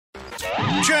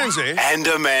Jonesy and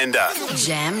Amanda.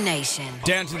 Jam Nation.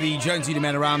 Down to the Jonesy and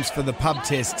Amanda Arms for the pub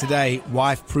test today.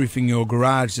 Wife-proofing your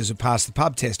garage. Does it pass the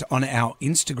pub test? On our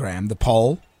Instagram, the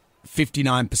poll,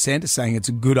 59% are saying it's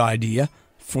a good idea.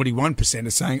 41%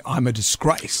 are saying I'm a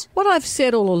disgrace. What I've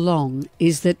said all along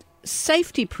is that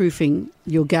safety-proofing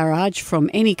your garage from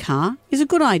any car is a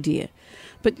good idea.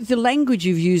 But the language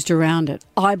you've used around it,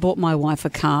 I bought my wife a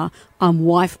car, I'm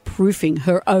wife-proofing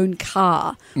her own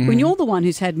car, when you're the one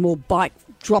who's had more bike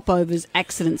drop-overs,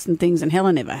 accidents and things than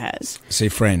Helen ever has. See,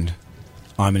 friend,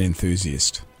 I'm an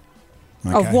enthusiast.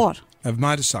 Okay? Of what? Of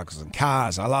motorcycles and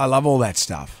cars. I love all that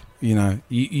stuff. You know,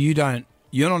 you're not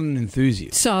an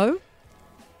enthusiast. So,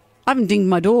 I haven't dinged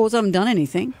my doors, I haven't done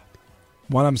anything.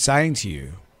 What I'm saying to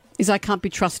you... is I can't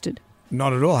be trusted.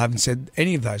 Not at all. I haven't said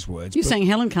any of those words. You're saying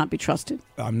Helen can't be trusted.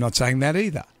 I'm not saying that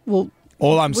either. Well,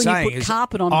 all I'm when saying you put is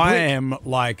carpet on I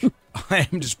brick. am I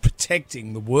am just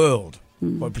protecting the world,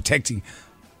 or protecting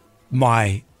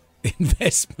my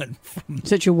investment from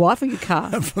Is that your wife or your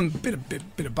car? from a bit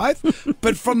of both,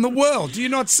 but from the world. Do you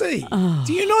not see?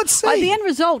 Do you not see? The end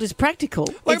result is practical.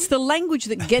 It's the language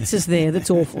that gets us there that's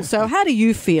awful. So how do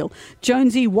you feel?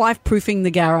 Jonesy, wife-proofing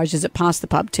the garage, does it pass the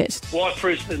pub test?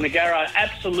 Wife-proofing the garage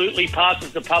absolutely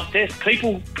passes the pub test.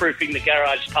 People-proofing the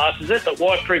garage passes it, but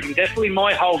wife-proofing definitely.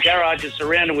 My whole garage is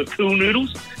surrounded with pool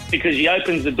noodles because she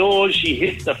opens the doors, she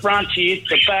hits the front, she hits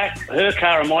the back. Her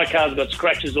car and my car's got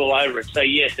scratches all over it. So,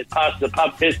 yes, it passes the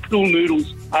pub test. Pool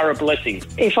noodles are a blessing.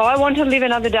 If I want to live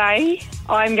another day,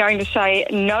 I'm going to say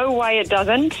no way it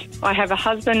doesn't. I have a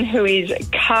husband who is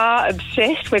car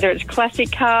obsessed, whether it's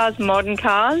classic cars, modern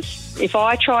cars. If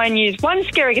I try and use one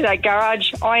scary gate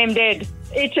garage, I am dead.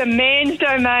 It's a man's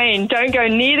domain. Don't go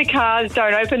near the cars.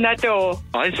 Don't open that door.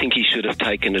 I think he should have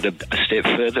taken it a step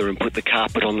further and put the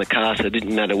carpet on the car so it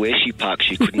didn't matter where she parked,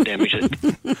 she couldn't damage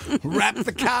it. Wrap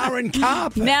the car in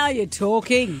carpet. Now you're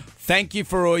talking. Thank you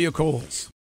for all your calls.